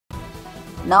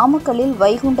நாமக்கல்லில்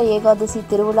வைகுண்ட ஏகாதசி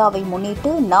திருவிழாவை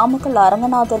முன்னிட்டு நாமக்கல்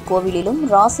அரங்கநாதர் கோவிலிலும்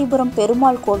ராசிபுரம்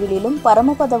பெருமாள் கோவிலிலும்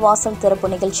பரமபத வாசல் திறப்பு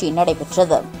நிகழ்ச்சி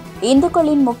நடைபெற்றது.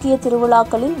 இந்துக்களின் முக்கிய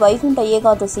திருவிழாக்களில் வைகுண்ட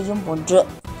ஏகாதசியும் ஒன்று.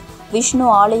 விஷ்ணு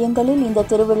ஆலயங்களில் இந்த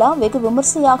திருவிழா வெகு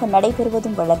விமர்சையாக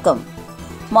நடைபெறுவதும் வழக்கம்.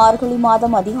 மார்கழி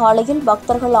மாதம் அதிகாலையில்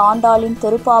பக்தர்கள் ஆண்டாளின்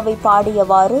திருப்பாவை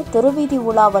பாடியவாறு திருவீதி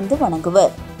உலா வந்து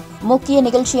வணங்குவர். முக்கிய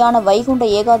நிகழ்ச்சியான வைகுண்ட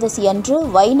ஏகாதசி அன்று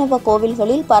வைணவ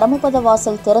கோவில்களில் பரமபத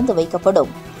வாசல் திறந்து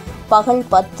வைக்கப்படும். பகல்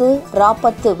 10, ரா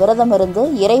 10 விரதமிருந்து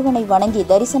இறைவனை வணங்கி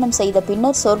தரிசனம் செய்த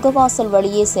பின்னர் சொர்க்கவாசல்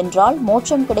வழியே சென்றால்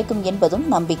மோட்சம் கிடைக்கும் என்பதும்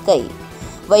நம்பிக்கை.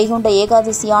 வைகுண்ட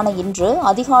ஏகாதசியான இன்று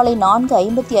அதிகாலை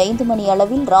 4:55 மணி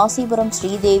அளவில் ராசிபுரம்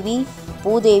ஸ்ரீதேவி,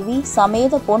 பூதேவி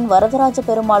சமேத பொன் வரதராஜ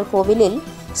பெருமாள் கோவிலில்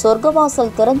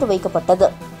சொர்க்கவாசல் திறந்து வைக்கப்பட்டது.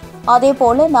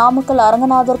 அதேபோல நாமக்கல்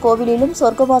அரங்கநாதர் கோவிலிலும்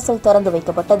சொர்க்கவாசல் திறந்து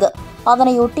வைக்கப்பட்டது.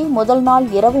 அதனையொட்டி முதல் நாள்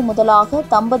இரவு முதலாக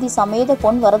தம்பதி சமேத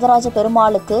பொன் வரதராஜ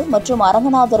பெருமாளுக்கு மற்றும்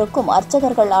அரங்கநாதருக்கும்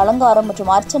அர்ச்சகர்கள் அலங்காரம்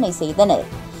மற்றும் அர்ச்சனை செய்தனர்.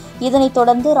 இதனைத்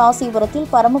தொடர்ந்து ராசிபுரத்தில்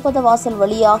பரமபத வாசல்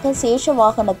வழியாக சேஷ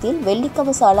வாகனத்தில்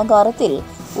வெள்ளிக்கவச அலங்காரத்தில்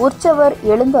உற்சவர்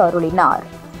எழுந்து அருளினார்.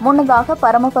 முன்னதாக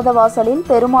பரமபத வாசலில்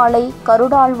பெருமாளை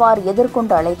கருடாழ்வார்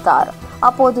எதிர்கொண்டு அழைத்தார்.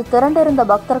 அப்போது திரண்டிருந்த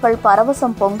பக்தர்கள்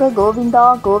பரவசம் பொங்க கோவிந்தா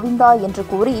கோவிந்தா என்று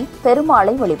கூறி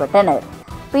பெருமாளை வழிபட்டனர்.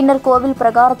 பின்னர் கோவில்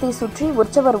பிரகாரத்தை சுற்றி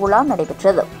உற்சவர் உலா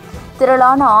நடைபெற்றது.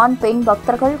 திரளான ஆண், பெண்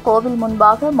பக்தர்கள் கோவில்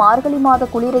முன்பாக மார்கழி மாத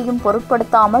குளிரையும்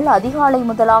பொருட்படுத்தாமல் அதிகாலை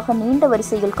முதலாக நீண்ட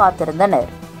வரிசையில் காத்திருந்தனர்.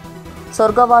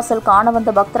 சொர்க்கவாசல் காண வந்த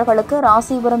பக்தர்களுக்கு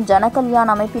ராசிபுரம்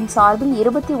ஜனகல்யாண் அமைப்பின் சார்பில்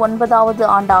 29வது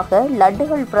ஆண்டாக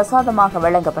லட்டுகள் பிரசாதமாக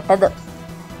வழங்கப்பட்டது.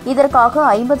 இதற்காக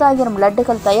 50,000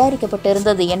 லட்டுகள்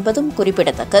தயாரிக்கப்பட்டிருந்தது என்பதும்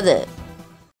குறிப்பிடத்தக்கது.